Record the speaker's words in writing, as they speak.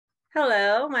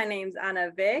Hello, my name's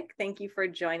Anna Vick. Thank you for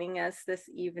joining us this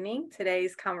evening.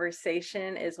 Today's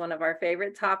conversation is one of our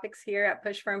favorite topics here at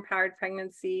Push for Empowered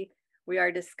Pregnancy. We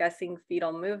are discussing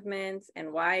fetal movements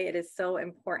and why it is so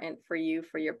important for you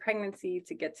for your pregnancy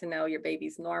to get to know your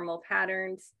baby's normal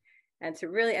patterns and to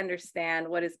really understand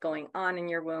what is going on in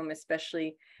your womb,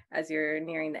 especially as you're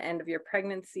nearing the end of your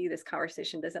pregnancy. This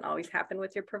conversation doesn't always happen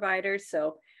with your providers,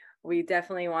 so we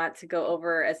definitely want to go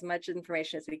over as much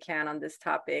information as we can on this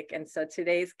topic. And so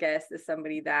today's guest is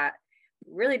somebody that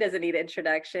really doesn't need an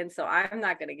introduction, so I'm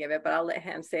not going to give it, but I'll let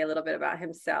him say a little bit about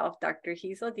himself. Dr.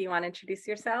 Heazell, do you want to introduce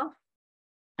yourself?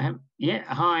 Yeah,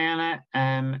 hi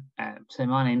Anna. So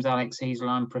my name's Alex Heazell.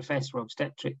 I'm Professor of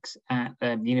Obstetrics at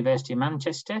the University of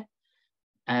Manchester.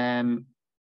 And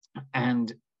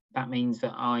that means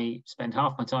that I spend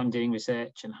half my time doing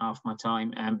research and half my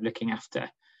time looking after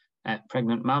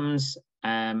pregnant mums,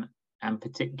 and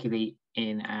particularly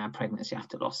in our pregnancy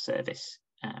after loss service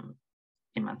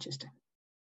in Manchester.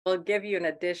 We'll give you an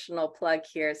additional plug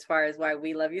here as far as why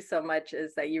we love you so much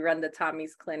is that you run the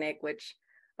Tommy's Clinic, which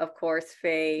of course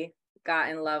Faye got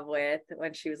in love with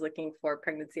when she was looking for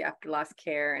pregnancy after loss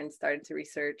care and started to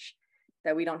research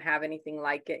that we don't have anything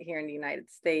like it here in the United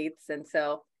States. And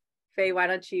so Faye, why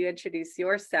don't you introduce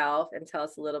yourself and tell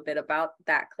us a little bit about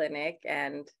that clinic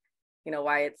and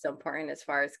why it's so important as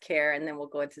far as care, and then we'll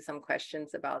go into some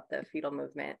questions about the fetal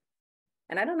movement.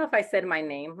 And I don't know if I said my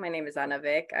name. My name is Anna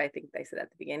Vick. I think I said at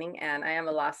the beginning, and I am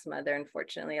a lost mother.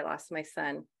 Unfortunately, I lost my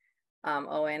son,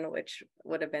 Owen, which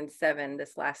would have been 7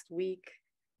 this last week,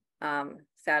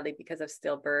 sadly because of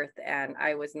stillbirth, and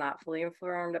I was not fully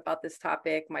informed about this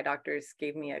topic. My doctors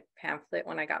gave me a pamphlet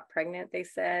when I got pregnant, they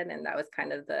said, and that was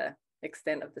kind of the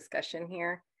extent of discussion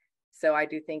here. So I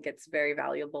do think it's very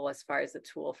valuable as far as a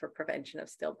tool for prevention of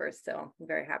stillbirth. So I'm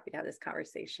very happy to have this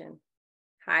conversation.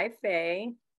 Hi,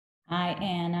 Faye. Hi,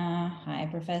 Anna. Hi,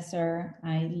 Professor.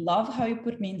 I love how you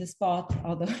put me in the spot,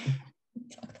 although we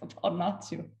talked about not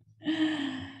to.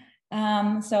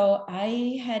 So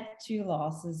I had 2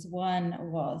 losses. One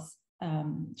was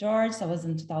George. That was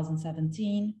in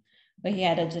 2017, but he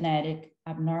had a genetic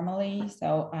abnormality.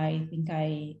 So I think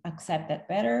I accept that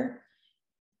better.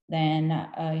 Then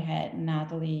I had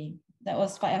Natalie. That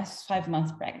was I was 5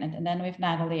 months pregnant. And then with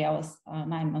Natalie, I was 9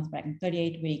 months pregnant,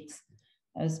 38 weeks.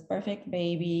 I was perfect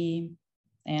baby.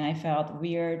 And I felt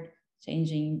weird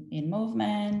changing in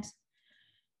movement.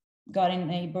 Got in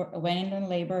labor, went into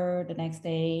labor the next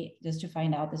day just to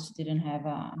find out that she didn't have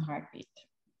a heartbeat.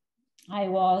 I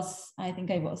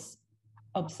think I was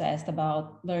obsessed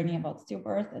about learning about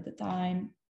stillbirth at the time.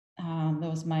 That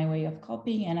was my way of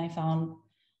coping. And I found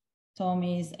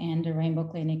Tommy's and the Rainbow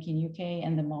Clinic in UK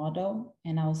and the model.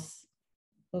 And I was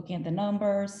looking at the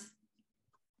numbers,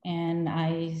 and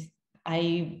I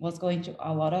was going to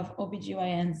a lot of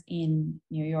OBGYNs in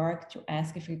New York to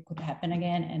ask if it could happen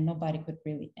again, and nobody could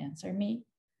really answer me.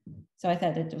 So I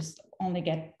thought it was only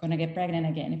gonna get pregnant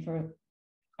again if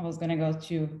I was gonna go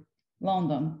to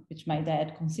London, which my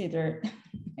dad considered.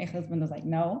 My husband was like,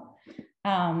 no.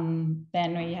 Then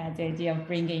we had the idea of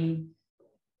bringing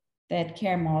that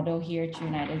care model here to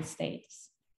United States.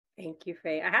 Thank you,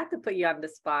 Faye. I have to put you on the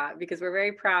spot because we're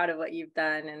very proud of what you've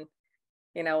done. And,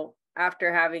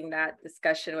 after having that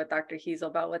discussion with Dr. Heazell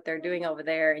about what they're doing over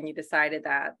there, and you decided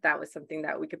that that was something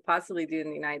that we could possibly do in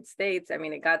the United States, I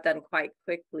mean, it got done quite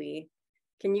quickly.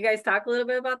 Can you guys talk a little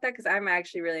bit about that? Because I'm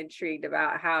actually really intrigued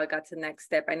about how it got to the next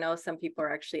step. I know some people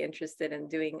are actually interested in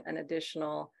doing an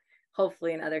additional,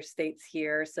 hopefully in other states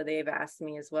here. So they've asked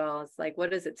me as well. It's like,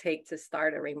 what does it take to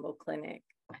start a Rainbow Clinic?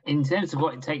 In terms of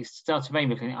what it takes to start a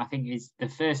Rainbow Clinic, I think is the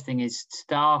first thing is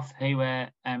staff who are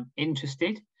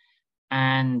interested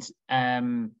and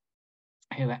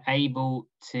who are able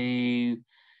to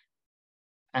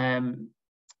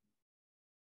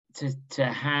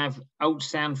have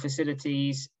ultrasound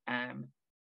facilities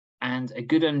and a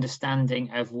good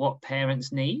understanding of what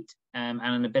parents need and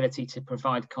an ability to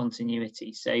provide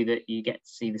continuity so that you get to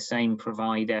see the same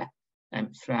provider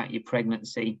throughout your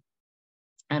pregnancy,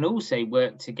 and also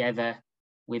work together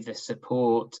with the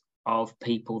support of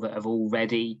people that have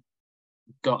already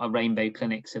got a Rainbow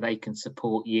Clinic so they can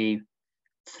support you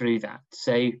through that.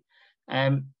 So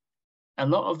a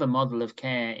lot of the model of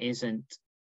care isn't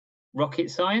rocket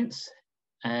science.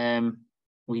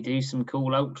 We do some cool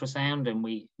ultrasound, and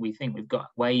we think we've got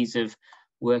ways of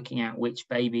working out which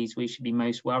babies we should be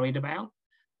most worried about.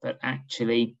 But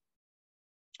actually,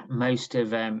 most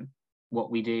of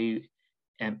what we do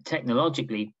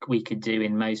technologically, we could do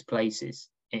in most places.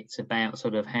 It's about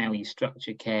sort of how you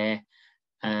structure care,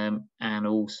 and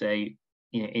also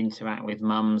interact with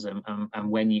mums and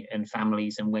when you and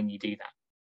families and when you do that.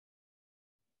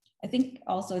 I think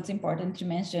also it's important to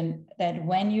mention that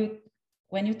when you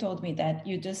told me that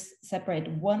you just separate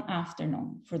one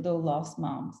afternoon for those lost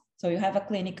moms, so you have a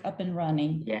clinic up and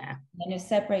running, Yeah. and you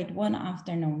separate one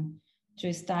afternoon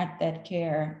to start that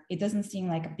care, it doesn't seem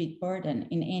like a big burden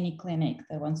in any clinic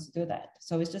that wants to do that.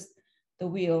 So it's just the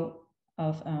will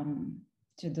of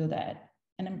to do that,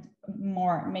 and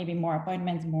maybe more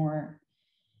appointments, more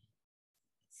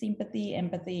sympathy,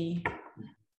 empathy,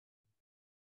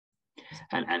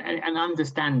 and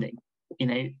understanding, you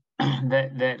know,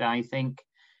 that I think,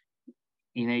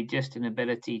 you know, just an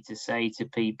ability to say to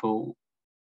people,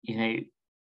 you know,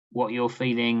 what you're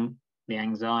feeling, the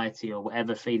anxiety or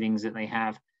whatever feelings that they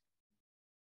have,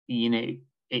 you know,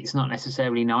 it's not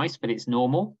necessarily nice, but it's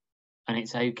normal and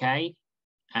it's okay.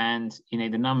 And, you know,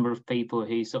 the number of people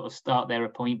who sort of start their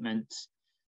appointments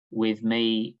with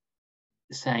me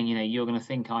saying, you know, you're going to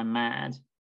think I'm mad.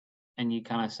 And you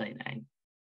kind of say, no,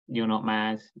 you're not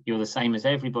mad. You're the same as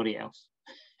everybody else.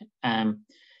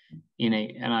 You know,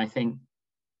 and I think,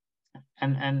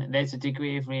 and there's a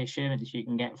degree of reassurance you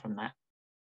can get from that,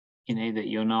 you know, that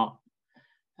you're not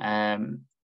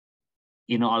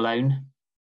alone,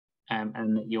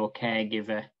 and that your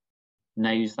caregiver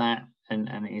knows that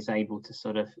and is able to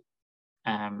sort of,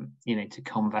 you know, to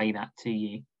convey that to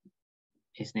you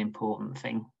is an important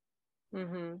thing.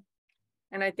 Mm-hmm.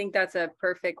 And I think that's a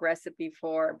perfect recipe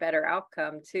for a better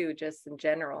outcome too, just in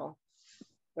general,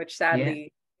 which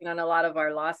sadly, you know, in a lot of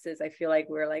our losses, I feel like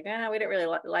we're like, we didn't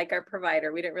really like our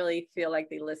provider. We didn't really feel like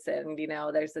they listened. You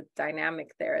know, there's a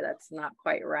dynamic there that's not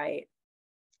quite right.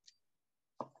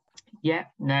 Yeah,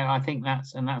 no, I think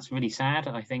that's really sad.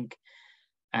 I think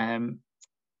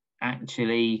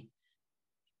actually,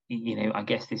 you know, I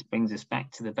guess this brings us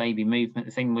back to the baby movement.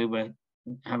 The thing we were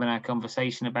having our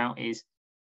conversation about is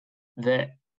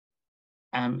that,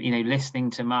 you know, listening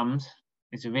to mums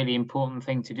is a really important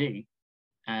thing to do.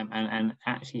 And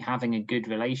actually having a good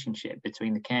relationship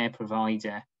between the care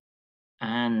provider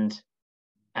and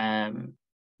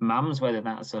mums, whether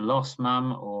that's a lost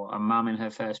mum or a mum in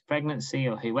her first pregnancy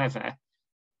or whoever,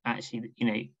 actually, you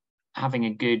know, having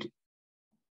a good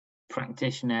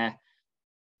practitioner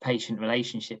patient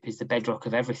relationship is the bedrock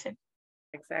of everything.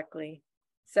 Exactly.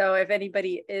 So if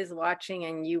anybody is watching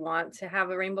and you want to have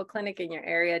a rainbow clinic in your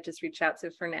area, just reach out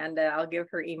to Fernanda. I'll give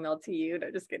her email to you.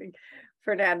 No, just kidding.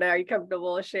 Fernanda, are you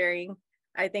comfortable sharing?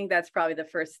 I think that's probably the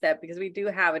first step, because we do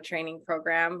have a training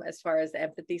program as far as the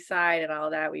empathy side and all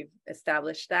that. We've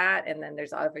established that. And then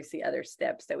there's obviously other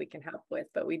steps that we can help with,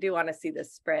 but we do want to see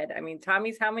this spread. I mean,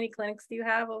 Tommy's, how many clinics do you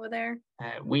have over there?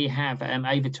 We have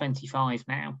over 25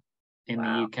 now in the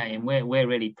UK, and we're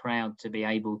really proud to be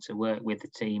able to work with the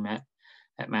team at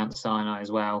Mount Sinai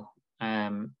as well.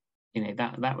 You know,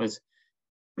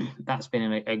 that's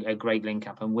been a great link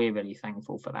up, and we're really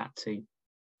thankful for that too.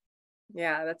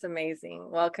 Yeah, that's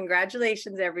amazing. Well,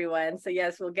 congratulations, everyone. So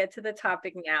yes, we'll get to the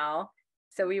topic now.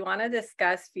 So we want to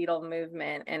discuss fetal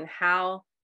movement and how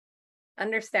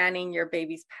understanding your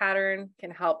baby's pattern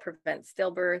can help prevent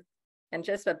stillbirth and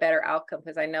just a better outcome,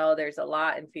 because I know there's a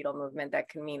lot in fetal movement that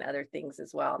can mean other things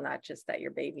as well, not just that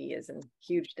your baby is in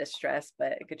huge distress,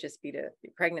 but it could just be the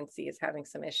pregnancy is having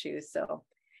some issues. So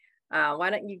why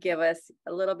don't you give us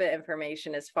a little bit of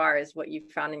information as far as what you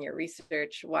found in your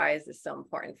research? Why is this so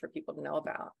important for people to know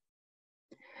about?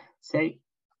 So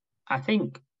I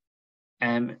think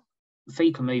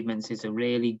fecal movements is a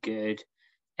really good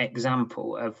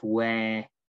example of where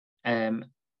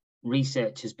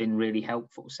research has been really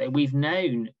helpful. So we've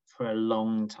known for a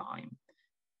long time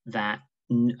that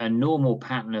a normal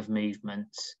pattern of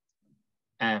movements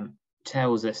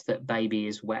tells us that baby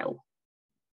is well.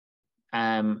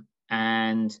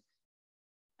 And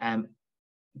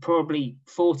probably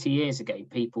 40 years ago,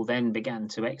 people then began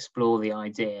to explore the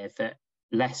idea that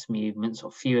less movements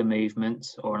or fewer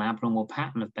movements or an abnormal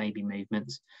pattern of baby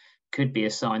movements could be a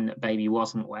sign that baby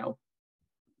wasn't well.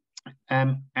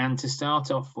 And to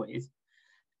start off with,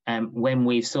 when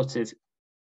we've sort of,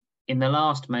 in the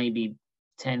last maybe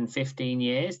 10, 15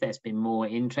 years, there's been more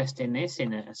interest in this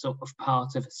in a sort of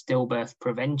part of a stillbirth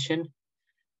prevention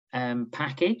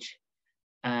package.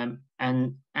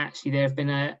 And actually there have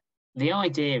been the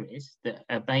idea is that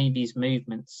a baby's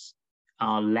movements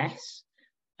are less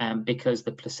because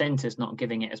the placenta is not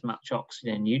giving it as much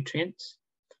oxygen and nutrients.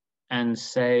 And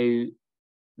so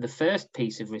the first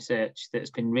piece of research that's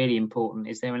been really important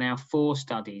is there are now 4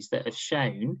 studies that have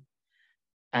shown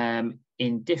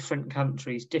in different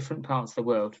countries, different parts of the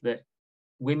world, that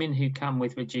women who come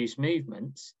with reduced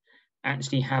movements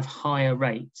actually have higher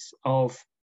rates of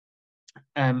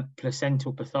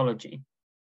placental pathology.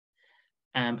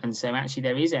 And so actually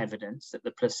there is evidence that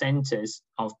the placentas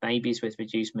of babies with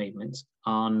reduced movements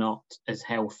are not as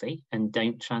healthy and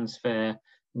don't transfer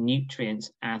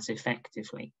nutrients as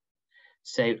effectively.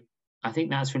 So I think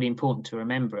that's really important to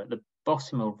remember. At the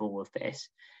bottom of all of this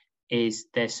is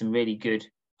there's some really good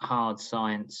hard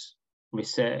science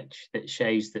research that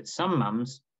shows that some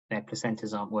mums, their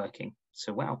placentas aren't working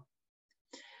so well.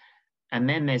 And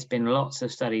then there's been lots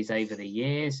of studies over the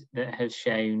years that have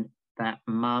shown that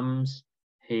mums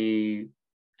who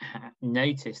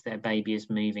notice their baby is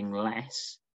moving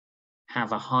less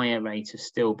have a higher rate of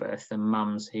stillbirth than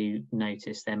mums who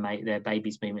notice their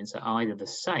baby's movements are either the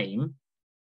same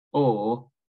or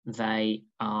they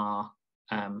are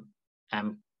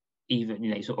even,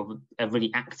 you know, sort of a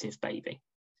really active baby.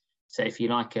 So if you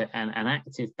like, an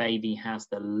active baby has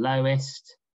the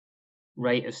lowest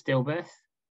rate of stillbirth.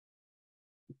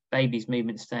 Baby's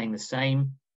movement staying the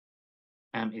same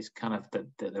is kind of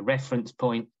the reference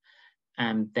point,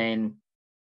 and then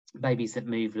babies that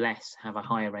move less have a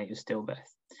higher rate of stillbirth.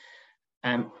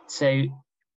 So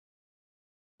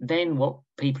then what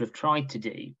people have tried to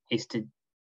do is to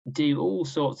do all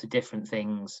sorts of different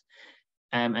things.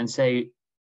 And so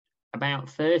about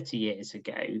 30 years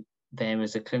ago, there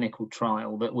was a clinical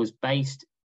trial that was based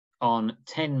on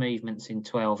 10 movements in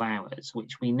 12 hours,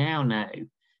 which we now know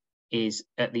is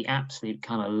at the absolute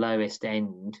kind of lowest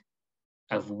end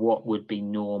of what would be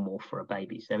normal for a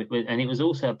baby. So it was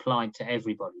also applied to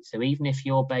everybody. So even if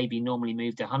your baby normally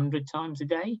moved 100 times a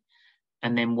day,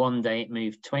 and then one day it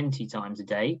moved 20 times a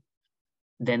day,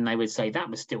 then they would say that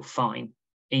was still fine,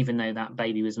 even though that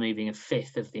baby was moving a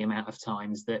fifth of the amount of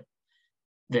times that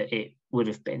it would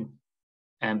have been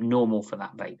normal for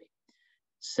that baby.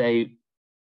 So,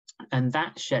 and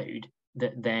that showed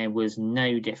that there was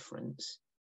no difference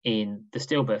in the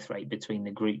stillbirth rate between the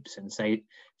groups. And so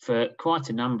for quite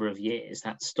a number of years,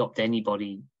 that stopped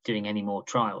anybody doing any more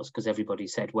trials, because everybody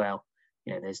said, well,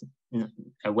 you know, there's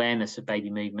awareness of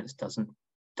baby movements doesn't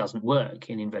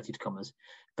work, in inverted commas.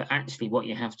 But actually what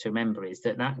you have to remember is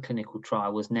that that clinical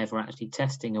trial was never actually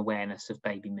testing awareness of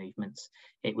baby movements.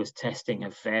 It was testing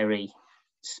a very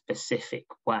specific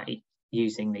way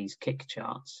using these kick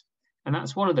charts. And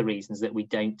that's one of the reasons that we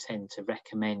don't tend to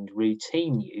recommend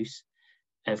routine use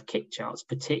of kick charts,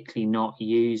 particularly not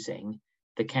using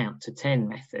the count to 10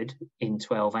 method in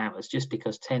 12 hours, just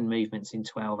because 10 movements in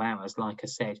 12 hours, like I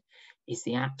said, is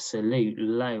the absolute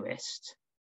lowest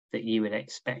that you would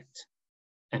expect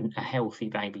a healthy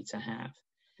baby to have.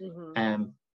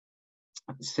 Mm-hmm.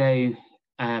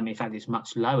 In fact, it's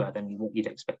much lower than what you'd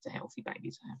expect a healthy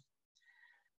baby to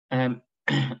have.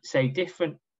 So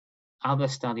different other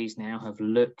studies now have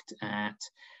looked at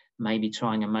maybe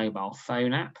trying a mobile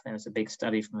phone app. There was a big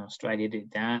study from Australia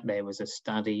did that. There was a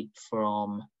study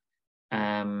from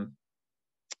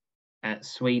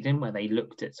Sweden where they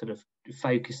looked at sort of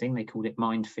focusing, they called it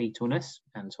mind fetalness,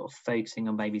 and sort of focusing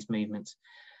on babies' movements.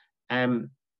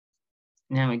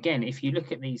 Now, again, if you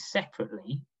look at these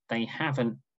separately, they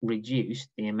haven't reduced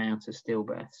the amount of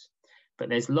stillbirths, but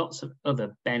there's lots of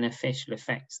other beneficial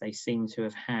effects they seem to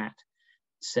have had.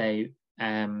 So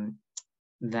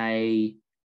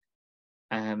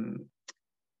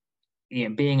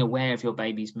being aware of your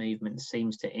baby's movements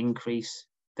seems to increase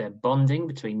the bonding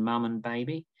between mum and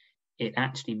baby. It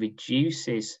actually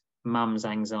reduces mum's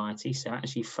anxiety. So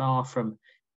actually, far from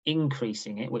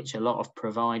increasing it, which a lot of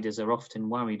providers are often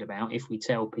worried about, if we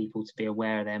tell people to be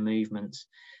aware of their movements,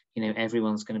 you know,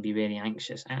 everyone's going to be really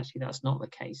anxious. Actually, that's not the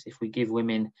case. If we give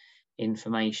women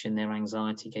information, their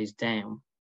anxiety goes down.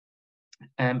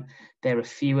 There are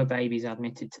fewer babies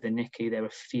admitted to the NICU. There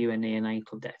are fewer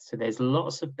neonatal deaths. So there's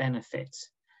lots of benefits.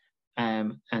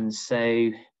 And so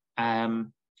I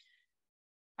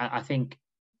think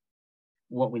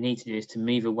what we need to do is to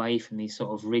move away from these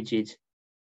sort of rigid,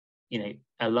 you know,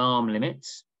 alarm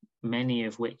limits, many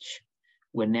of which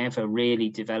were never really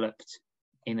developed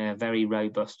in a very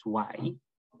robust way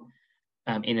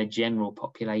in a general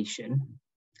population.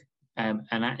 And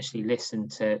actually listen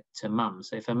to mum.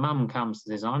 So if a mum comes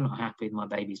and says, I'm not happy with my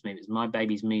baby's movements, my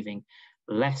baby's moving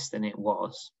less than it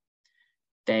was,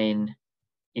 then,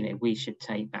 you know, we should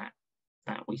take that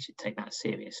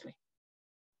seriously.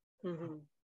 Mm-hmm.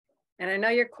 And I know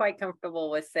you're quite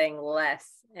comfortable with saying less,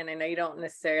 and I know you don't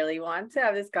necessarily want to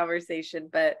have this conversation,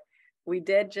 but we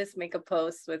did just make a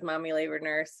post with Mommy Labor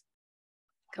Nurse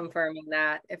confirming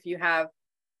that if you have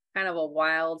kind of a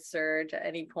wild surge at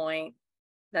any point,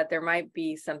 that there might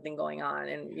be something going on.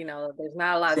 And, you know, there's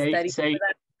not a lot of studies for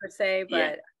that per se,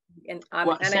 but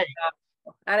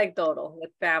anecdotal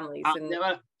with families.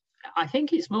 I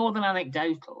think it's more than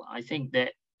anecdotal. I think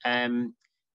that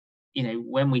you know,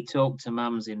 when we talk to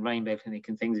mums in Rainbow Clinic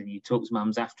and things, and you talk to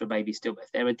mums after a baby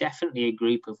stillbirth, there are definitely a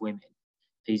group of women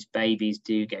whose babies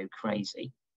do go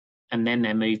crazy and then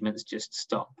their movements just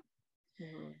stop.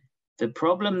 Mm-hmm. The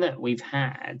problem that we've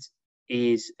had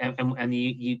is, and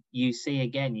you see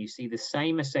again, you see the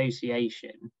same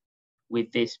association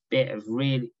with this bit of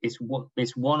really, this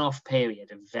one-off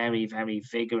period of very, very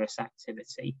vigorous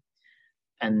activity,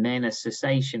 and then a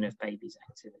cessation of baby's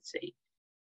activity,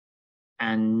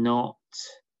 and not,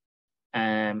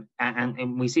 and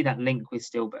we see that link with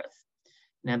stillbirth.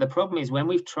 Now, the problem is when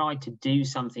we've tried to do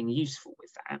something useful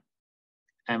with that,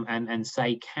 and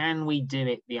say, can we do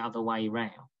it the other way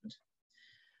round?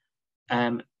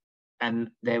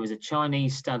 And there was a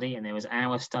Chinese study, and there was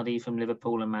our study from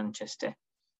Liverpool and Manchester,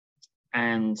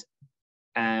 and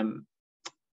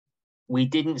we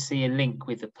didn't see a link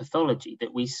with the pathology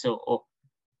that we saw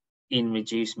in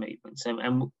reduced movements,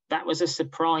 and that was a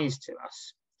surprise to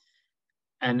us.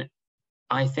 And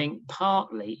I think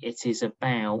partly it is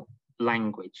about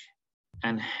language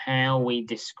and how we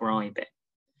describe it.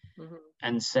 Mm-hmm.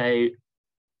 And so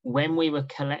when we were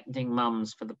collecting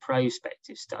mums for the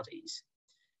prospective studies,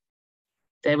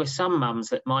 there were some mums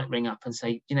that might ring up and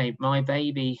say, you know, my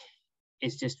baby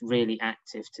is just really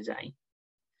active today.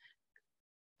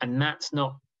 And that's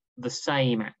not the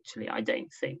same, actually, I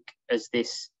don't think, as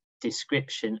this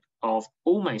description of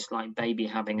almost like baby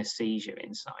having a seizure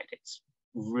inside. It's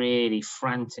really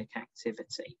frantic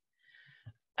activity.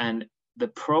 And the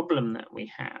problem that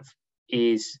we have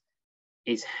is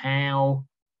how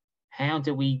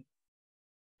do we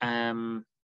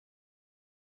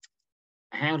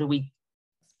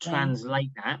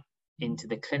translate that into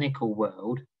the clinical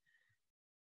world,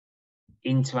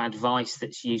 into advice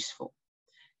that's useful.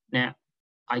 Now,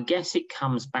 I guess it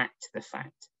comes back to the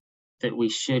fact that we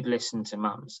should listen to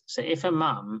mums. So if a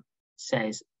mum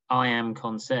says, I am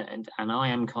concerned, and I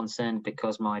am concerned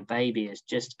because my baby is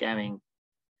just going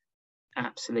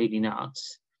absolutely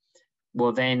nuts,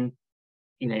 well then,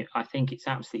 you know, I think it's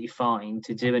absolutely fine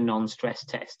to do a non-stress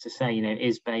test to say, you know,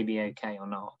 is baby okay or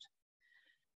not?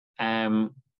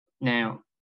 Now,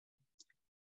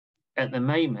 at the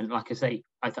moment, like I say,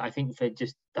 I think for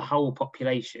just the whole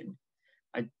population,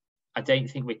 I don't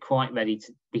think we're quite ready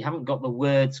to, we haven't got the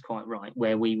words quite right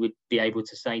where we would be able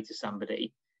to say to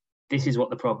somebody, this is what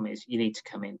the problem is, you need to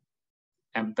come in.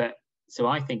 But so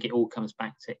I think it all comes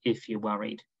back to if you're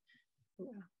worried. Yeah,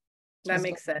 that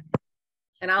makes sense.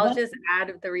 And I'll just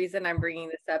add, the reason I'm bringing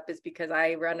this up is because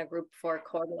I run a group for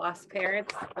cord loss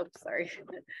parents. Oops, sorry.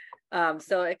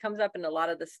 So it comes up in a lot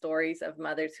of the stories of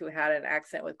mothers who had an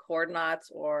accident with cord knots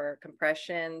or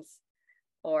compressions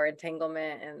or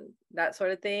entanglement and that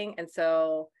sort of thing. And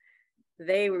so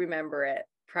they remember it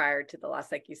prior to the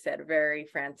loss, like you said, very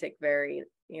frantic, very,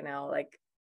 you know, like,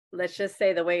 let's just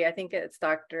say the way I think it's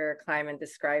Dr. Kleiman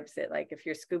describes it, like if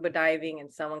you're scuba diving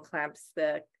and someone clamps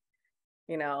the,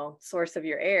 you know, source of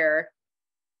your air,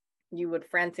 you would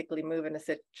frantically move in a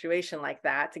situation like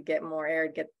that to get more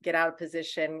air, get out of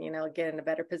position, you know, get in a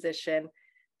better position.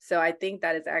 So I think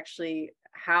that is actually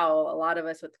how a lot of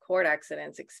us with cord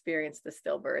accidents experience the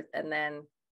stillbirth. And then,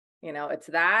 you know, it's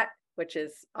that, which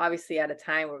is obviously at a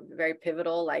time very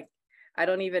pivotal. Like, I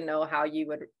don't even know how you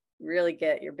would really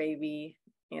get your baby,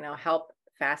 you know, help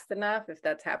fast enough if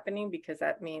that's happening, because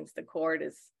that means the cord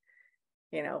is,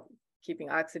 you know, keeping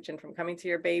oxygen from coming to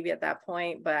your baby at that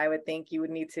point. But I would think you would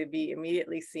need to be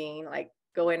immediately seen, like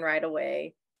go in right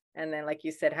away. And then, like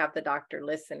you said, have the doctor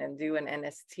listen and do an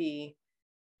NST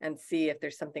and see if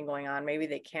there's something going on. Maybe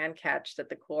they can catch that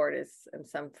the cord is in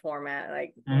some format,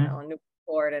 like, you know, a new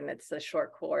cord and it's a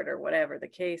short cord or whatever the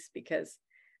case, because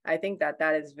I think that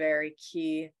that is very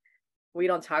key. We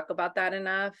don't talk about that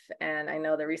enough. And I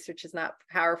know the research is not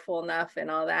powerful enough and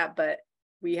all that, but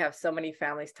we have so many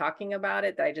families talking about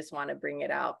it that I just want to bring it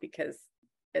out because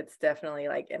it's definitely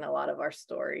like in a lot of our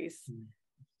stories.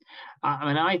 I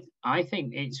mean, I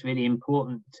think it's really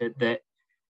important that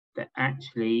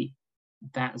actually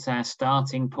that's our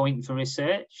starting point for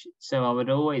research. So I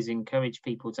would always encourage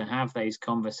people to have those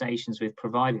conversations with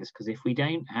providers, because if we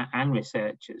don't, and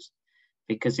researchers,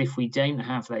 because if we don't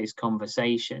have those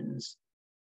conversations,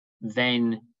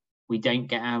 then we don't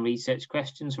get our research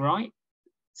questions right.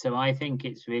 So I think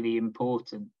it's really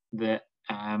important that,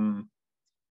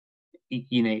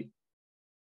 you know,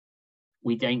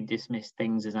 we don't dismiss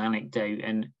things as anecdote.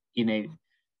 And, you know,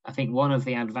 I think one of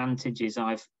the advantages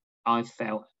I've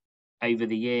felt over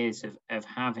the years of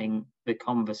having the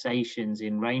conversations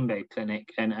in Rainbow Clinic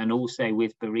and also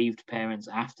with bereaved parents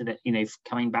after that, you know,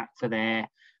 coming back for their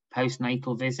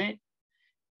postnatal visit,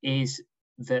 is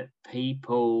that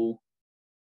people,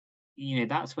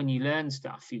 that's when you learn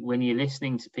stuff. When you're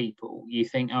listening to people, you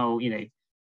think, oh,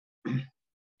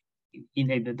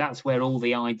 that's where all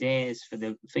the ideas for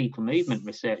the fetal movement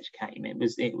research came. It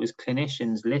was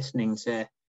clinicians listening to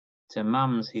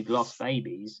mums who'd lost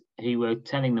babies, who were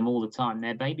telling them all the time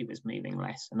their baby was moving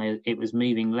less, and it was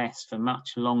moving less for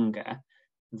much longer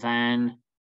than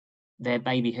their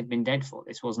baby had been dead for.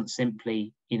 This wasn't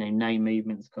simply, no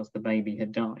movements because the baby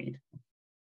had died.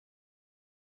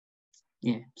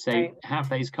 Yeah, so right. Have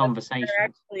those conversations.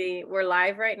 We're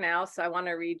live right now, so I want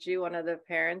to read you one of the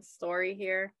parents' story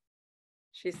here.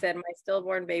 She said, my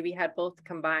stillborn baby had both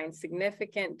combined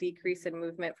significant decrease in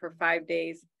movement for 5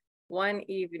 days, one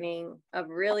evening of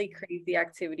really crazy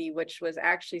activity, which was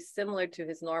actually similar to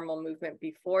his normal movement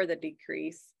before the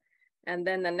decrease. And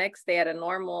then the next day at a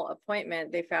normal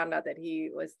appointment, they found out that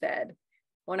he was dead.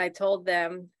 When I told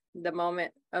them the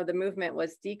moment of the movement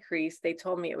was decreased, they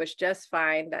told me it was just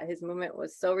fine, that his movement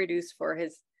was so reduced for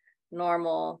his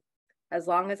normal, as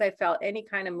long as I felt any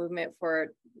kind of movement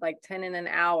for like 10 in an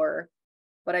hour.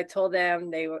 But I told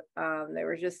them they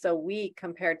were just so weak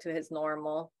compared to his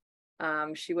normal.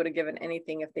 She would have given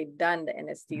anything if they'd done the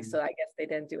NSD. So I guess they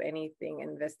didn't do anything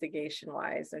investigation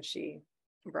wise. And she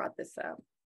brought this up.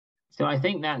 So I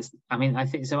think I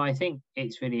think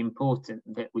it's really important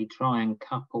that we try and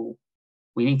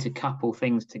we need to couple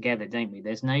things together, don't we?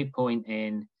 There's no point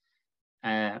in,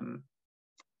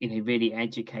 really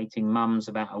educating mums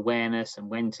about awareness and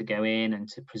when to go in and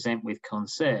to present with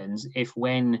concerns, if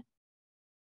when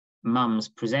mums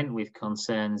present with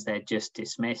concerns, they're just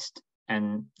dismissed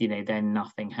and, then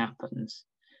nothing happens.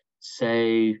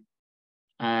 So,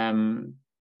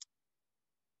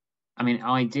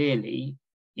 ideally,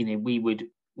 we would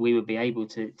be able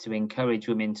to encourage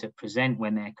women to present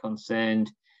when they're concerned.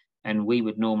 And we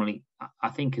would normally, I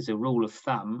think as a rule of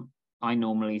thumb, I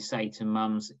normally say to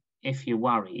mums, if you're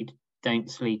worried, don't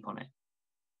sleep on it.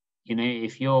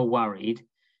 If you're worried,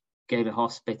 go to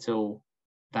hospital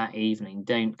that evening.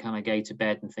 Don't kind of go to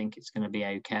bed and think it's going to be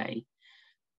okay.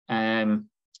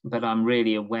 But I'm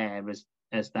really aware,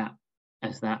 as that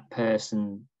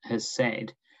person has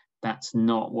said, that's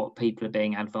not what people are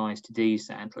being advised to do,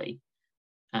 sadly.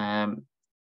 And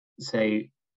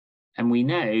we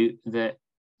know that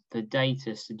the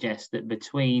data suggests that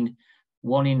between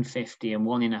 1 in 50 and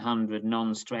 1 in 100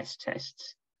 non-stress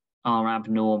tests are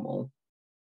abnormal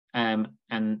and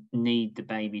need the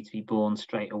baby to be born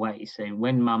straight away. So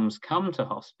when mums come to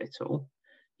hospital,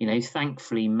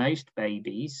 thankfully most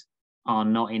babies are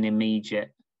not in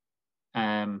immediate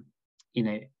in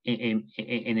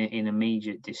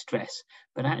immediate distress,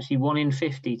 but actually 1 in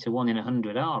 50 to 1 in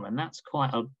 100 are, and that's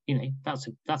quite a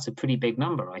that's a pretty big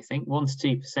number. I think 1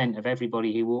 to 2% of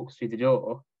everybody who walks through the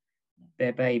door,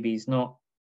 their baby's not,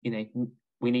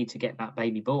 we need to get that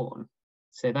baby born.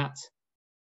 So that's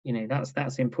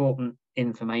important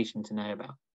information to know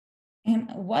about.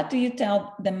 And what do you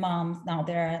tell the moms now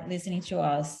they're listening to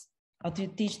us? How do you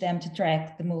teach them to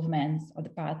track the movements or the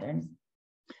patterns?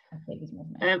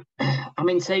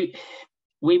 So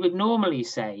we would normally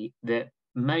say that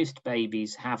most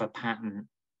babies have a pattern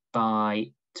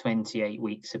by 28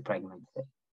 weeks of pregnancy. Okay.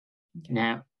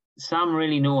 Now, some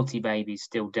really naughty babies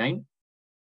still don't,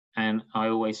 and I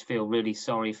always feel really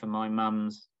sorry for my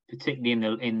mums,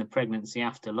 particularly in the pregnancy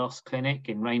after loss clinic,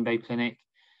 in Rainbow Clinic,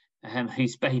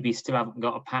 whose babies still haven't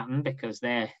got a pattern because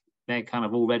they're kind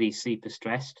of already super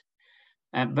stressed.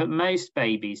 But most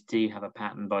babies do have a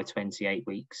pattern by 28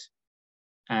 weeks.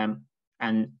 And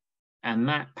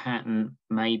that pattern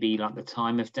may be like the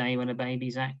time of day when a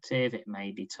baby's active. It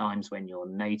may be times when you're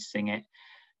noticing it.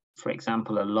 For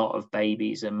example, a lot of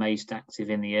babies are most active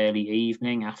in the early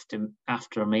evening after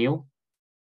a meal.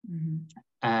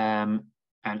 Mm-hmm.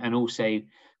 And also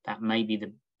that may be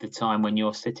the time when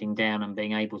you're sitting down and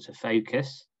being able to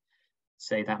focus.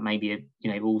 So that may be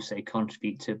also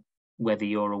contribute to whether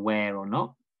you're aware or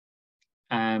not.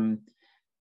 And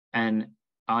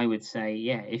I would say,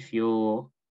 if you're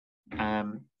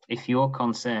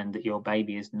concerned that your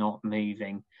baby is not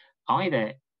moving,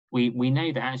 either we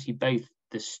know that actually both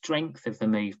the strength of the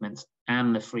movements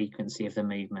and the frequency of the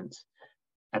movements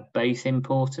are both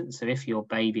important. So if your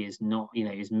baby is not,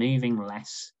 is moving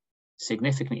less,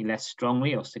 significantly less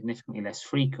strongly or significantly less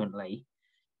frequently,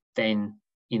 then,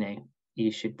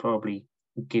 you should probably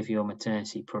give your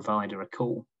maternity provider a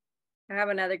call. I have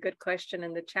another good question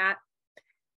in the chat.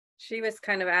 She was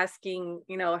kind of asking,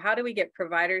 how do we get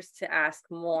providers to ask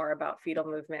more about fetal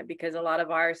movement? Because a lot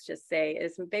of ours just say,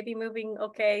 is baby moving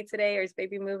okay today? Or is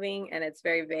baby moving? And it's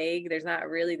very vague. There's not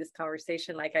really this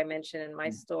conversation, like I mentioned in my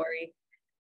story.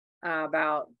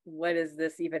 about what does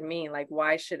this even mean? Like,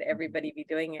 why should everybody be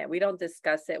doing it? We don't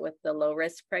discuss it with the low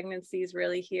risk pregnancies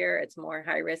really here. It's more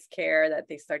high risk care that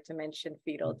they start to mention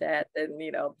fetal death and,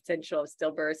 you know, potential of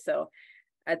stillbirth. So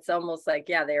it's almost like,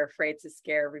 yeah, they're afraid to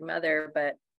scare every mother,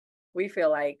 but we feel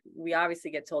like we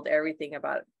obviously get told everything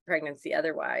about pregnancy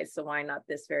otherwise. So why not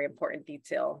this very important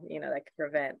detail, you know, that could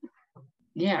prevent?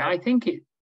 Yeah, I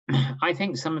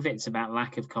think some of it's about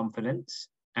lack of confidence,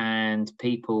 and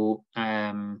people,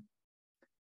 and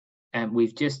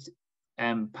we've just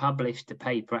published a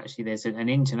paper. Actually, there's an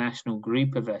international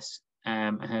group of us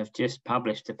have just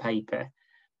published a paper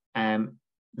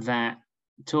that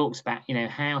talks about, you know,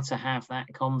 how to have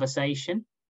that conversation,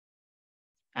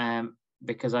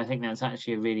 because I think that's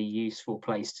actually a really useful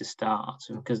place to start,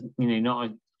 because, you know,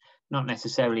 not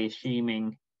necessarily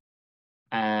assuming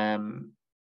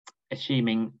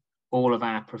all of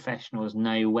our professionals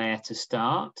know where to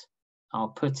start. I'll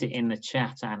put it in the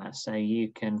chat, Anna, so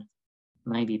you can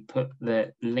maybe put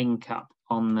the link up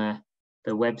on the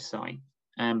website.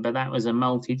 But that was a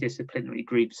multidisciplinary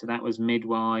group, so that was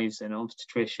midwives and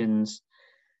obstetricians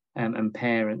and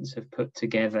parents have put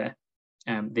together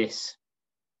this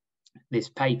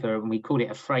paper, and we called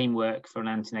it a framework for an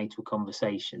antenatal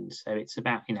conversation. So it's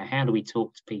about, you know, how do we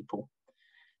talk to people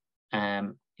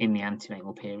in the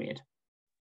antenatal period.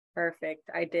 Perfect.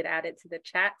 I did add it to the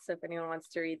chat, so if anyone wants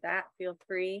to read that, feel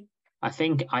free. I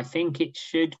think it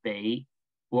should be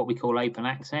what we call open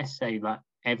access, so that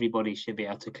everybody should be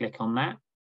able to click on that.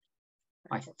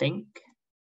 I think,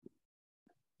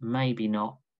 maybe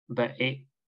not, but it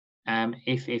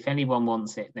if anyone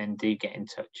wants it, then do get in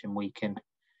touch and we can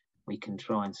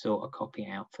try and sort a copy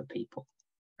out for people.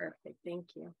 Perfect, thank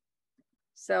you.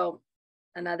 So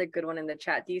another good one in the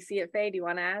chat. Do you see it, Faye? Do you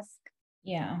want to ask?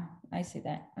 Yeah, I see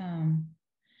that.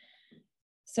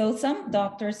 So some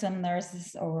doctors, some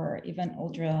nurses, or even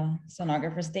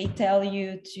ultrasonographers, they tell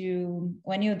you to,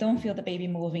 when you don't feel the baby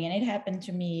moving, and it happened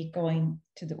to me going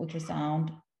to the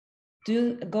ultrasound,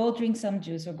 go drink some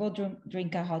juice or go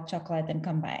drink a hot chocolate and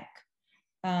come back.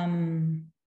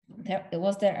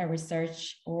 Was there a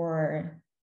research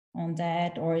on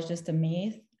that, or is just a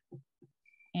myth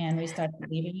and we start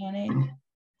believing on it?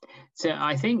 So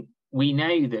I think we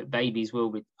know that babies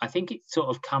will, I think it sort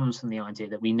of comes from the idea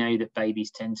that we know that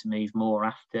babies tend to move more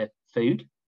after food.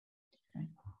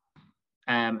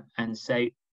 And so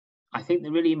I think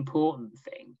the really important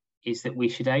thing is that we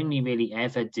should only really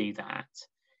ever do that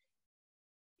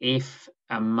if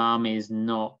a mum is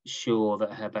not sure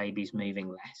that her baby's moving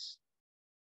less.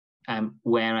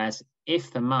 Whereas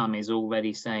if the mum is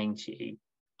already saying to you,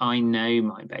 I know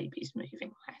my baby's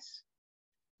moving less,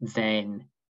 then,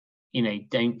 you know,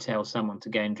 don't tell someone to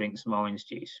go and drink some orange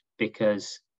juice,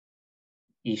 because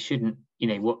you shouldn't, you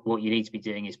know, what you need to be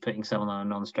doing is putting someone on a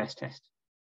non-stress test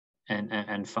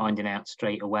and finding out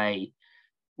straight away,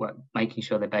 making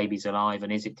sure the baby's alive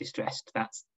and is it distressed.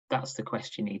 That's the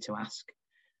question you need to ask.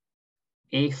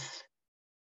 If,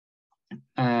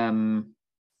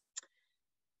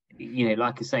 you know,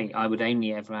 like I say, I would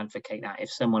only ever advocate that if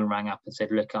someone rang up and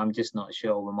said, look, I'm just not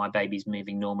sure when my baby's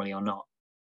moving normally or not.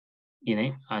 You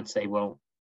know, I'd say, well,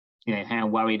 you know, how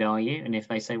worried are you? And if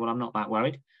they say, well, I'm not that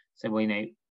worried, so, well, you know,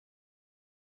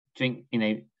 drink, you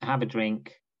know, have a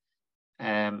drink,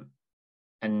 and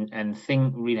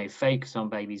think, you know, focus on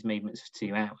baby's movements for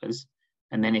 2 hours.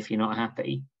 And then if you're not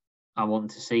happy, I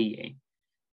want to see you.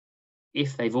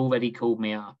 If they've already called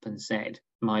me up and said,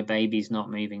 my baby's not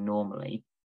moving normally,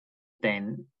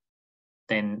 then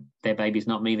their baby's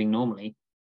not moving normally.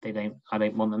 I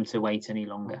don't want them to wait any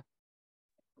longer.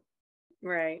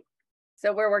 Right.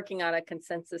 So we're working on a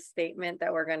consensus statement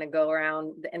that we're going to go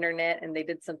around the internet, and they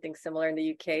did something similar in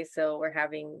the UK. So we're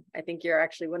having, I think you're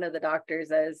actually one of the doctors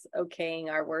that is okaying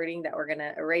our wording that we're going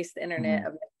to erase the internet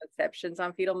of misconceptions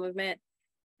on fetal movement.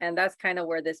 And that's kind of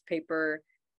where this paper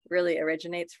really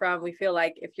originates from. We feel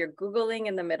like if you're Googling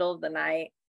in the middle of the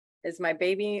night, is my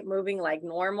baby moving like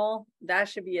normal? That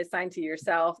should be a sign to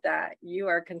yourself that you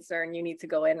are concerned, you need to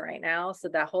go in right now. So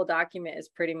that whole document is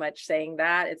pretty much saying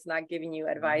that. It's not giving you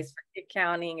advice for kid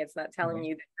counting. It's not telling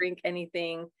you to drink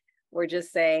anything. We're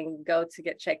just saying go to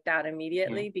get checked out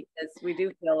immediately, because we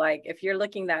do feel like if you're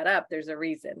looking that up, there's a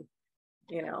reason,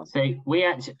 you know. So we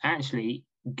actually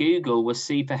Google was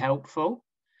super helpful.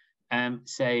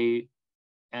 So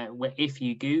if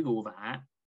you Google that,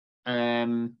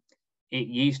 it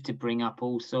used to bring up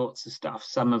all sorts of stuff,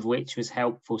 some of which was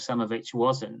helpful, some of which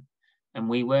wasn't. And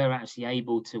we were actually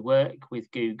able to work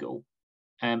with Google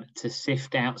to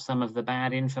sift out some of the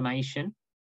bad information.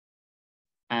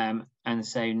 And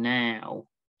so now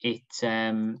you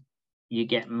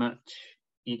get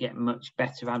much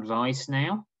better advice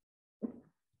now.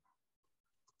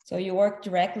 So you work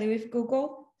directly with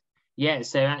Google? Yeah,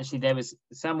 so actually there was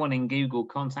someone in Google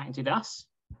contacted us.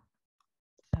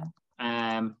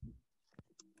 And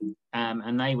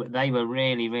they were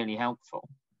really, really helpful.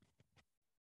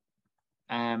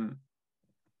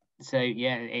 So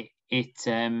yeah, it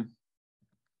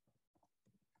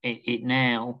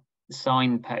now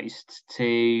signposts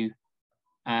to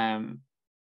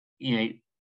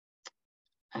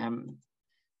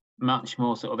much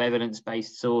more sort of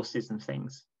evidence-based sources and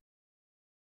things.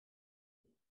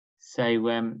 So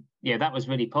yeah, that was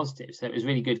really positive. So it was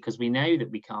really good because we know that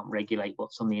we can't regulate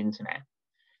what's on the internet,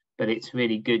 but it's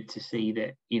really good to see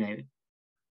that,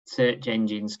 search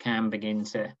engines can begin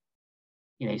to,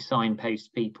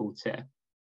 signpost people to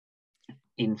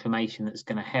information that's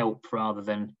going to help rather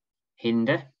than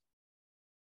hinder.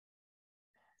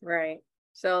 Right.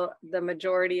 So the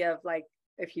majority of, like,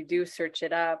 if you do search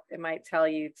it up, it might tell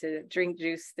you to drink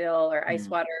juice still or ice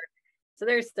water. So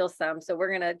there's still some. So we're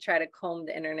going to try to comb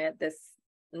the internet this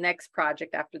next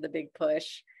project after the big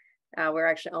push. We're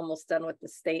actually almost done with the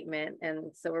statement.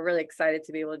 And so we're really excited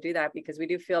to be able to do that, because we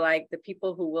do feel like the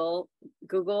people who will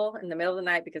Google in the middle of the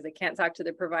night because they can't talk to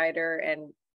their provider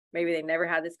and maybe they never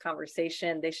had this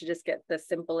conversation, they should just get the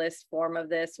simplest form of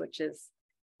this, which is,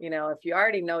 if you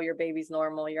already know your baby's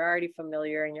normal, you're already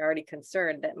familiar and you're already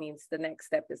concerned, that means the next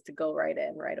step is to go right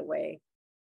in right away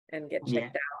and get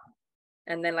checked out.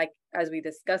 And then, like, as we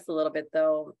discussed a little bit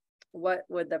though, what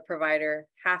would the provider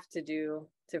have to do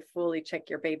to fully check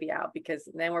your baby out? Because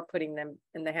then we're putting them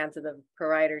in the hands of the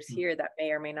providers here that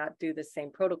may or may not do the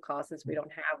same protocol, since we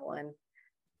don't have one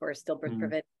for stillbirth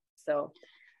prevention. So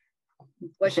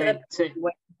what should to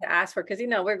ask for? Because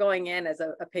we're going in as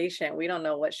a patient, we don't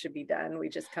know what should be done, we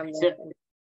just come in.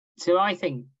 So I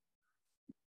think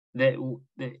that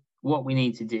what we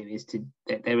need to do is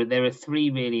there are three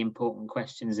really important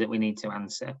questions that we need to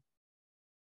answer.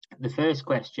 The first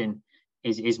question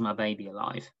is my baby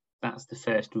alive? That's the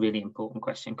first really important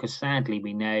question, because sadly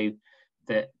we know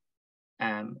that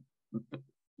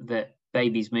that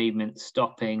baby's movement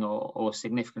stopping or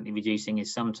significantly reducing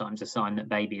is sometimes a sign that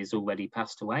baby has already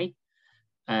passed away.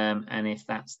 And if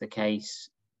that's the case,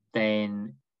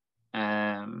 then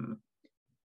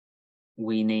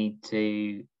we need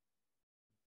to,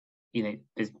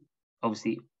 there's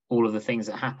obviously all of the things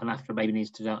that happen after a baby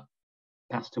needs to have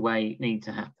passed away need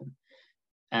to happen.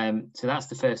 So that's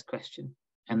the first question.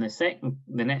 And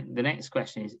the next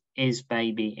question is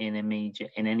baby in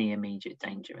any immediate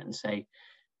danger? And so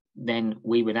then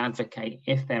we would advocate,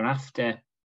 if they're after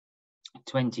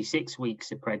 26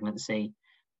 weeks of pregnancy,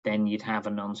 then you'd have a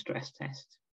non-stress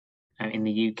test. In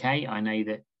the UK, I know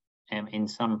that in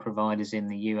some providers in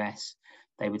the US,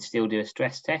 they would still do a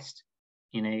stress test.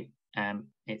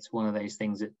 It's one of those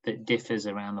things that differs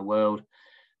around the world,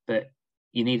 but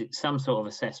you need some sort of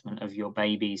assessment of your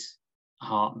baby's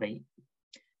heartbeat.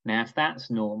 Now, if that's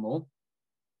normal,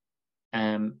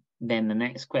 then the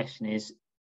next question is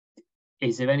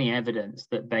there any evidence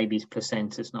that baby's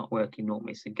placenta is not working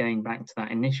normally? So going back to that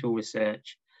initial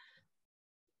research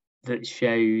that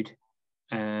showed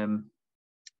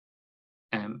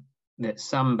that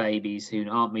some babies who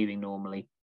aren't moving normally,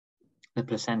 the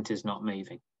placenta is not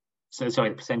moving. The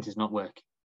placenta is not working.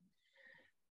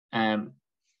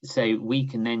 So we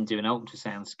can then do an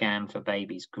ultrasound scan for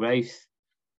baby's growth,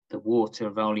 the water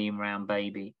volume around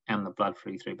baby, and the blood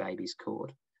flow through baby's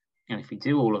cord. And if we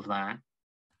do all of that,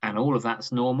 and all of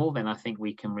that's normal, then I think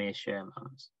we can reassure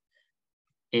mums.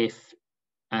 If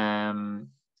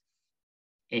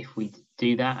we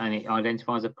do that and it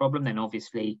identifies a problem, then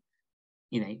obviously,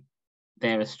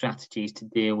 there are strategies to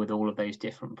deal with all of those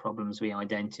different problems we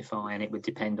identify, and it would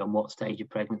depend on what stage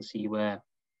of pregnancy you were,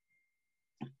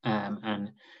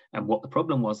 and what the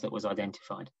problem was that was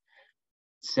identified.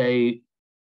 So,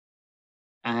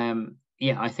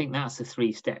 yeah, I think that's the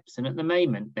three steps. And at the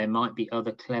moment, there might be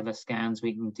other clever scans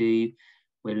we can do.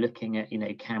 We're looking at,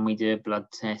 can we do a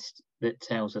blood test that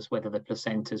tells us whether the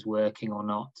placenta's working or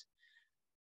not?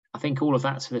 I think all of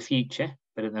that's for the future,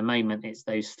 but at the moment, it's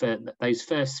those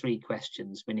first three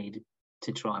questions we need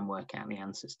to try and work out the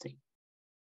answers to.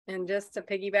 And just to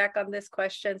piggyback on this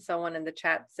question, someone in the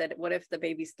chat said, what if the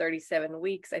baby's 37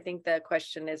 weeks? I think the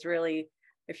question is really,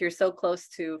 if you're so close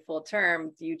to full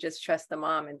term, do you just trust the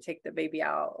mom and take the baby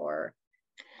out? Or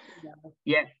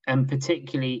Yeah, and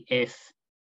particularly if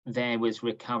there was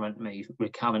recurrent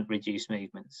reduced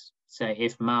movements. So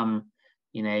if mum,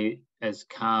 has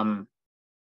come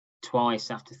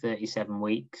twice after 37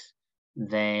 weeks,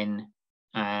 then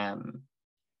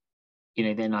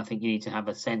then I think you need to have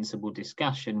a sensible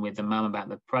discussion with the mum about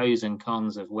the pros and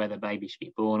cons of whether baby should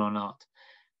be born or not.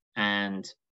 And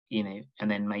and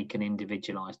then make an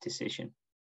individualized decision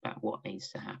about what needs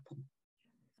to happen.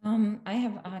 I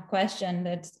have a question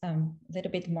that's a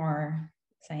little bit more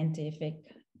scientific.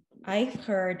 I've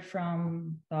heard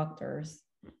from doctors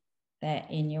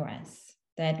that in US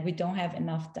that we don't have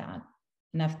enough data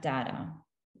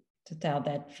to tell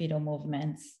that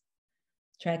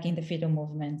tracking the fetal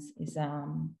movements is a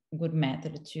good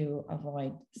method to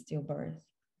avoid stillbirth.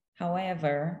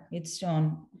 However, it's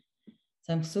shown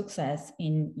some success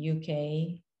in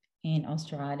UK, in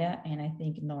Australia, and I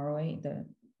think Norway, the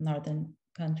northern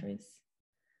countries.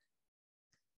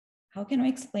 How can we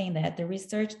explain that? The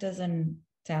research doesn't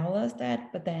tell us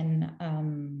that, but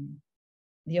then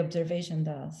the observation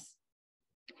does.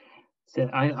 So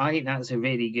I think that's a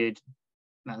really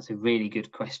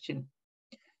good question.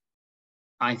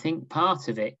 I think part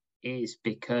of it is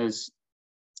because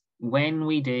when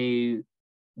we do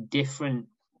different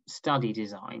study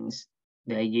designs,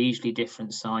 they're usually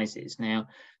different sizes. Now,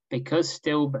 because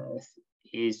stillbirth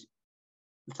is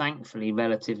thankfully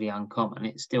relatively uncommon,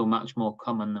 it's still much more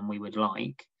common than we would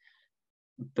like.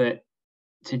 But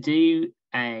to do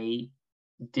a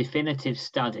definitive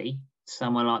study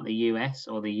somewhere like the US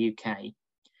or the UK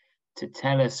to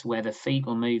tell us whether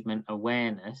fetal movement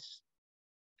awareness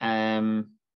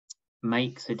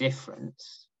makes a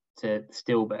difference to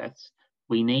stillbirths,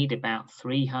 we need about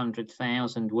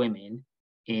 300,000 women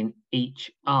in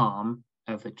each arm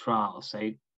of the trial.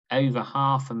 So over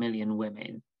 500,000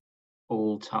 women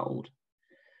all told.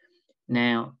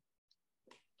 Now,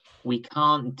 we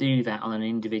can't do that on an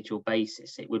individual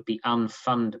basis. It would be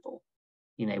unfundable.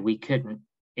 We couldn't.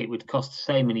 It would cost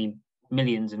so many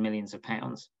millions and millions of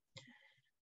pounds.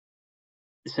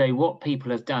 So what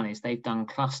people have done is they've done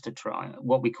cluster trial,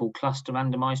 what we call cluster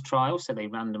randomized trials. So they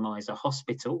randomize a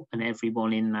hospital and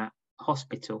everyone in that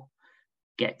hospital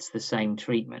gets the same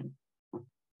treatment.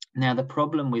 Now, the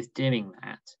problem with doing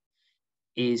that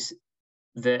is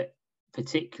that,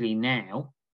 particularly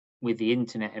now with the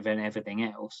internet and everything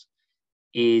else,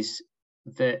 is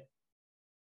that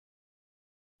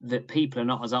people are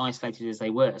not as isolated as they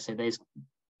were. So there's,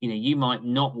 you might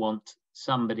not want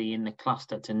somebody in the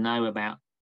cluster to know about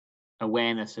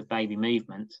awareness of baby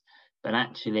movements, but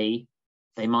actually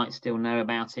they might still know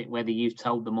about it whether you've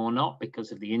told them or not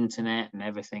because of the internet and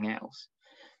everything else.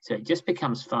 So it just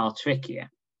becomes far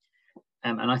trickier.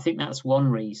 And I think that's one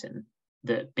reason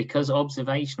that, because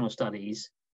observational studies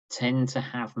tend to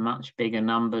have much bigger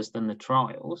numbers than the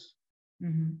trials,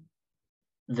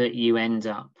 that you end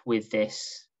up with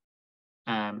this,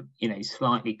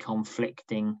 slightly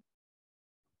conflicting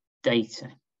data.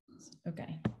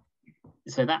 Okay.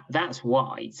 So that's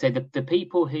why. So the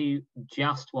people who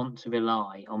just want to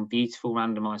rely on beautiful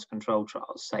randomized control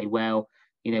trials say, well,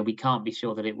 we can't be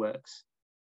sure that it works.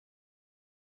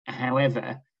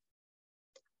 However,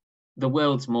 the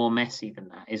world's more messy than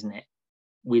that, isn't it?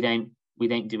 We don't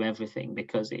do everything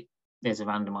because there's a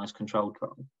randomized control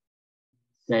trial.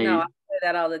 So no, I say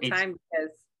that all the time,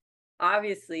 because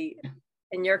obviously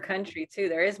in your country too,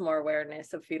 there is more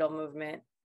awareness of fetal movement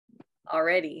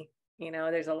already.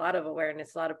 There's a lot of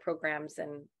awareness, a lot of programs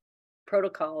and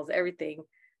protocols, everything.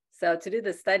 So to do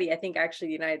the study, I think actually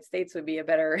the United States would be a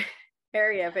better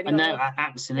area. If anyone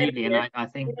absolutely. And I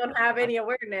think we don't have any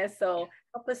awareness, so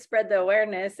help us spread the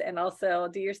awareness and also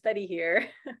do your study here.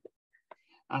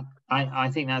 I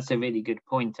think that's a really good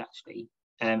point, actually,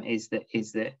 is that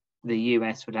the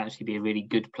US would actually be a really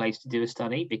good place to do a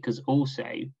study, because also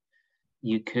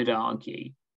you could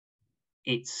argue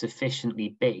it's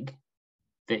sufficiently big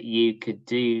that you could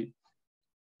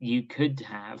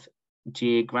have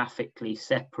geographically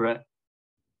separate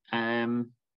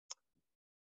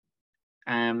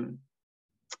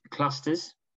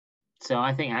clusters. So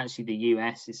I think actually the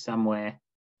US is somewhere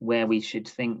where we should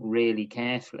think really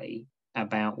carefully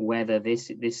about whether this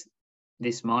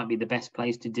might be the best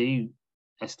place to do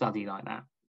a study like that,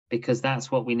 because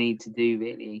that's what we need to do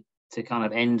really to kind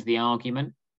of end the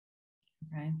argument.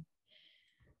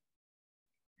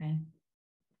 Okay.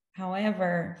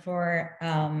 However, for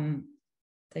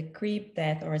the creep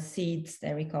death or seeds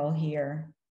that we call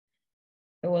here,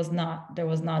 there was not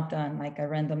done like a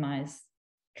randomized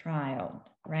trial,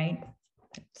 right?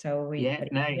 So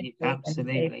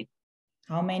absolutely.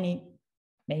 How many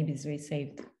babies we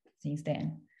saved since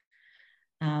then?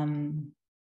 And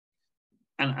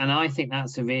I think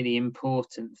that's a really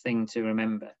important thing to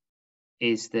remember,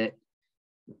 is that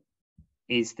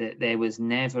there was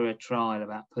never a trial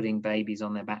about putting babies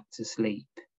on their back to sleep.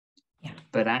 Yeah.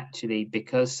 But actually,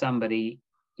 because somebody,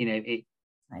 the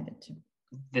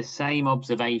same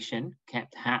observation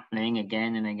kept happening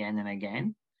again and again and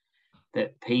again,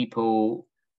 that people,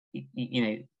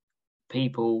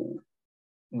 people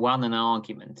won an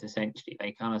argument, essentially.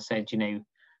 They kind of said, you know,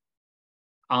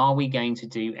 are we going to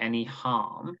do any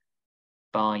harm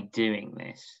by doing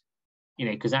this? You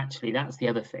know, because actually that's the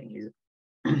other thing is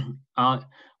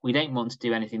we don't want to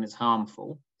do anything that's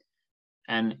harmful.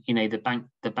 And, you know,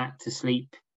 the Back to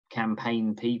Sleep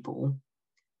campaign people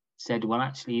said, well,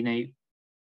 actually, you know,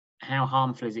 how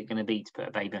harmful is it going to be to put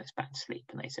a baby that's back to sleep?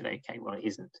 And they said, okay, well, it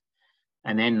isn't.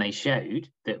 And then they showed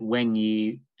that when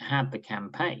you had the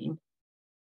campaign,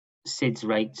 SIDS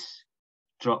rates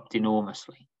dropped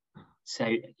enormously. So,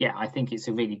 yeah, I think it's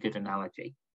a really good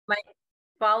analogy. My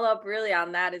follow-up really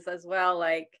on that is as well,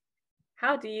 like,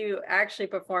 how do you actually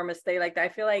perform a stay like that? I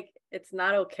feel like it's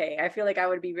not okay. I feel like I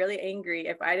would be really angry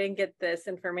if I didn't get this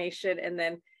information and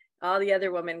then all the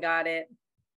other women got it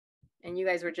and you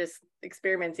guys were just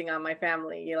experimenting on my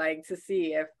family, like to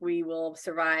see if we will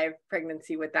survive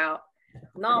pregnancy without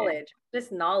knowledge.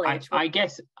 Just knowledge. I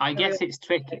guess it's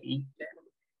tricky.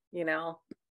 You know,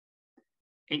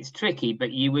 it's tricky,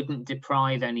 but you wouldn't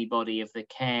deprive anybody of the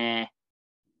care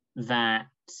that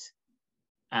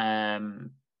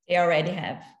they already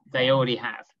have.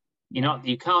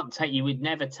 You would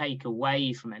never take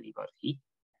away from anybody.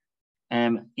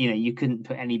 You know, you couldn't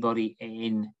put anybody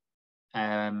in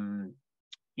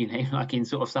you know, like in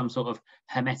sort of some sort of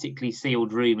hermetically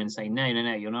sealed room and say, no,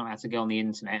 you're not allowed to go on the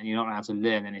internet and you're not allowed to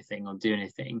learn anything or do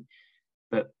anything.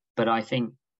 But I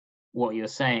think what you're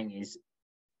saying is,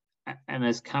 and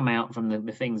has come out from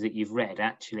the things that you've read,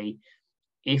 actually,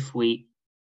 the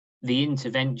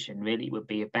intervention really would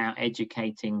be about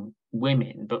educating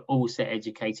women, but also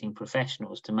educating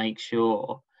professionals to make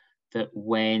sure that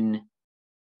when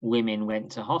women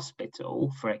went to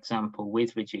hospital, for example,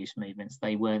 with reduced movements,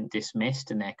 they weren't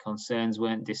dismissed and their concerns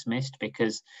weren't dismissed,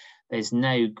 because there's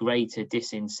no greater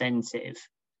disincentive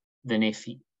than if,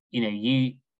 you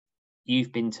know,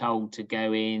 you've been told to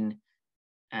go in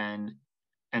and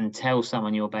tell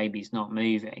someone your baby's not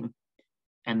moving,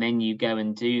 and then you go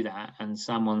and do that and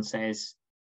someone says,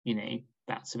 you know,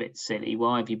 that's a bit silly,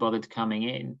 why have you bothered coming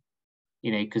in?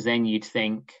 You know, because then you'd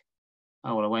think,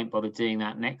 oh, well, I won't bother doing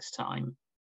that next time.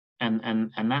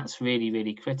 And that's really,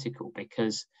 really critical,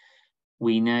 because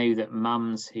we know that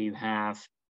mums who have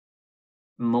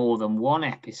more than one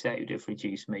episode of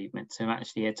reduced movements are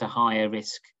actually at a higher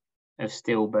risk of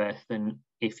stillbirth than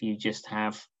if you just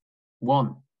have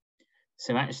one.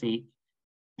 So actually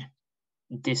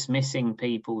dismissing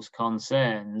people's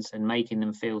concerns and making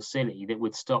them feel silly that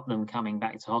would stop them coming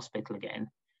back to hospital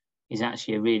again is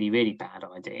actually a really, really bad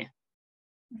idea.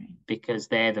 Right. Because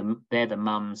they're the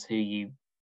mums who you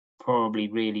probably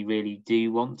really, really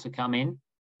do want to come in.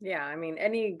 Yeah, I mean,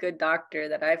 any good doctor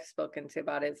that I've spoken to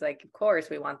about it is like, of course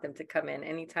we want them to come in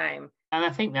anytime. And I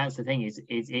think that's the thing, is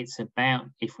it's about,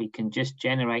 if we can just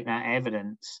generate that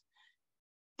evidence,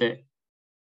 that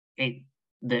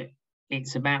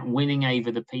it's about winning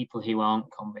over the people who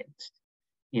aren't convinced.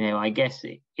 You know, I guess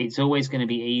it's always going to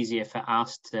be easier for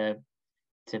us to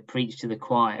preach to the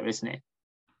choir, isn't it?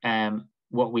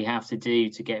 What we have to do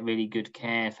to get really good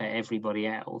care for everybody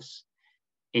else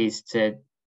is to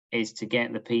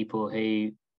get the people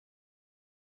who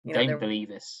don't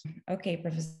believe us. Okay,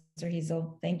 Professor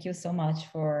Heazell, thank you so much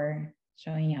for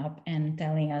showing up and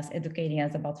telling us, educating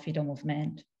us about fetal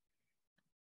movement.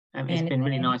 It's been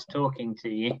really nice talking to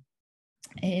you.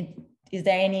 Is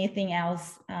there anything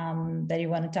else that you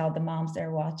want to tell the moms that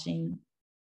are watching?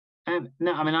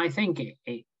 No, I mean, I think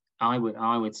I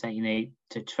would say, you know,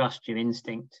 to trust your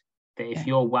instinct, that if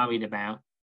you're worried about,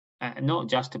 not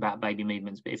just about baby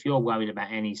movements, but if you're worried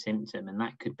about any symptom, and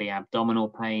that could be abdominal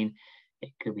pain,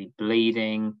 it could be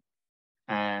bleeding,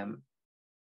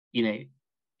 you know,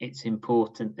 it's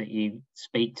important that you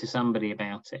speak to somebody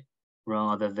about it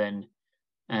rather than,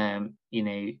 you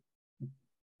know,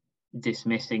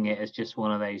 dismissing it as just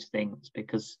one of those things,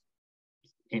 because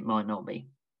it might not be.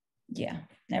 Yeah,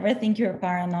 never think you're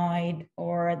paranoid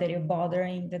or that you're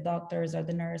bothering the doctors or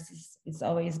the nurses. It's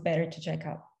always better to check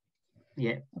out.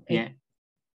 Yeah, okay. Yeah.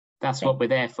 That's what we're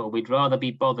there for. We'd rather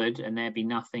be bothered and there be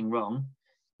nothing wrong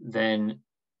than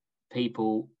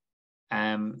people,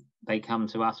 they come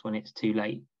to us when it's too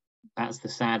late. That's the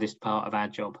saddest part of our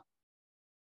job.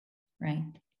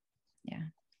 Right. Yeah.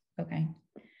 Okay.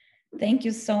 Thank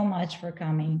you so much for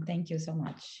coming. Thank you so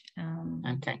much.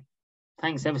 Okay.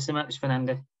 Thanks ever so much,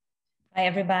 Fernanda. Bye,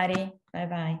 everybody.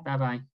 Bye-bye. Bye-bye.